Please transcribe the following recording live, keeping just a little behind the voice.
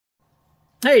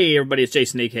Hey everybody, it's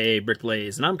Jason aka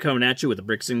Brickblaze, and I'm coming at you with a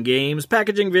Bricks and Games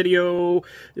packaging video.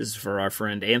 This is for our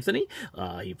friend Anthony.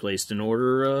 He placed an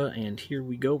order, and here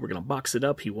we go. We're going to box it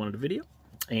up. He wanted a video.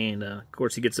 And, of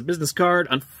course, he gets a business card.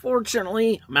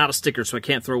 Unfortunately, I'm out of stickers, so I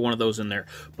can't throw one of those in there.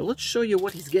 But let's show you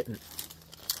what he's getting.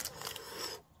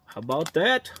 How about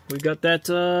that? We've got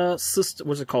that, system,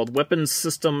 what's it called? Weapons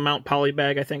System Mount Poly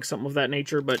Bag, I think, something of that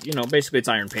nature. But, you know, basically it's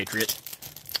Iron Patriot.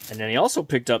 And then he also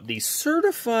picked up the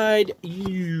Certified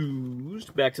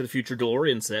Used Back to the Future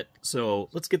DeLorean set. So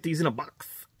let's get these in a box.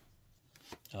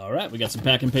 All right, we got some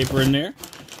packing paper in there.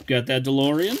 Got that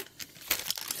DeLorean.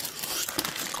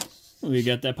 We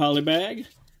got that poly bag.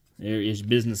 There is your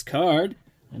business card.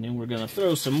 And then we're going to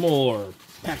throw some more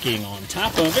packing on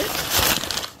top of it.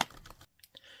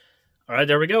 All right,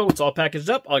 there we go. It's all packaged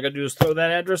up. All I got to do is throw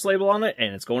that address label on it,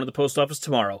 and it's going to the post office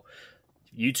tomorrow.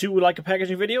 If you too would like a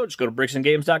packaging video, just go to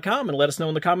bricksandgames.com and let us know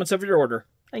in the comments of your order.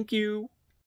 Thank you.